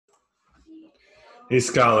Hey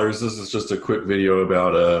scholars, this is just a quick video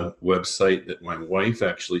about a website that my wife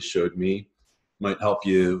actually showed me. Might help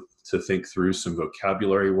you to think through some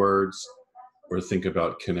vocabulary words or think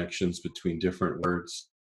about connections between different words.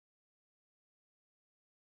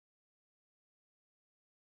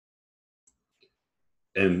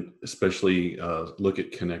 And especially look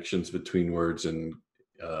at connections between words and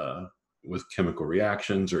with chemical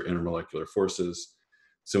reactions or intermolecular forces.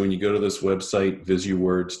 So when you go to this website,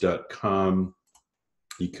 Visuwords.com,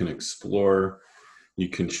 you can explore, you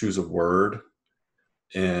can choose a word,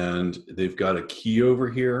 and they've got a key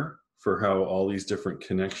over here for how all these different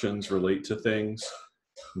connections relate to things.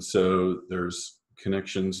 And so there's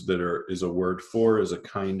connections that is a word for, is a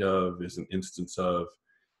kind of, is an instance of.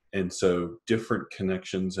 And so different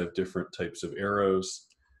connections have different types of arrows.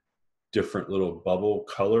 Different little bubble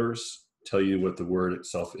colors tell you what the word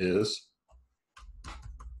itself is.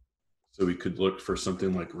 So we could look for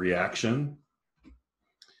something like reaction,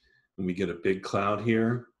 and we get a big cloud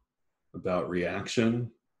here about reaction.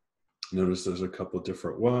 Notice there's a couple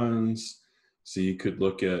different ones. So you could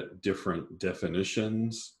look at different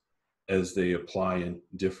definitions as they apply in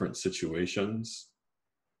different situations.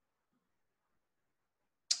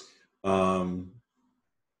 I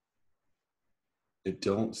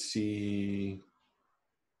don't see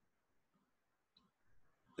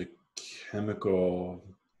the chemical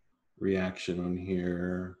reaction on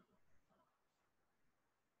here.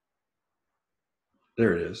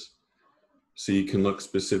 There it is. So you can look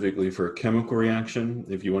specifically for a chemical reaction.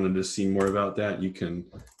 If you wanted to see more about that, you can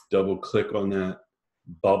double click on that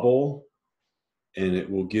bubble and it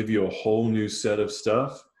will give you a whole new set of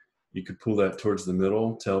stuff. You could pull that towards the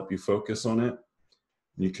middle to help you focus on it.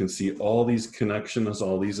 You can see all these connections,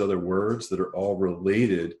 all these other words that are all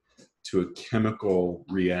related to a chemical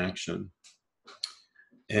reaction.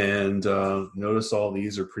 And notice all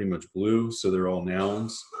these are pretty much blue, so they're all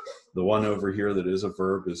nouns. The one over here that is a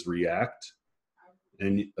verb is react.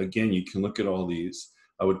 And again, you can look at all these.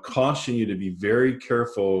 I would caution you to be very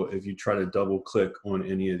careful if you try to double click on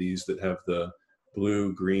any of these that have the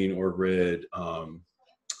blue, green, or red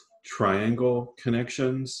triangle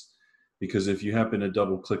connections, because if you happen to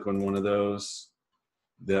double click on one of those,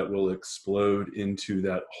 that will explode into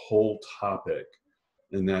that whole topic,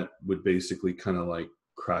 and that would basically kind of like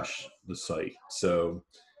crash the site. So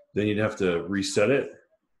then you'd have to reset it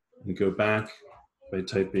and go back by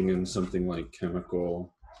typing in something like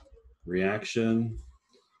chemical reaction,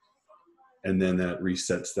 and then that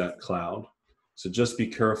resets that cloud. So just be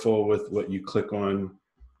careful with what you click on,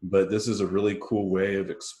 but this is a really cool way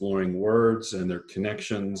of exploring words and their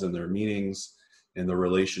connections and their meanings and the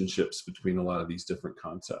relationships between a lot of these different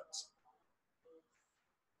concepts.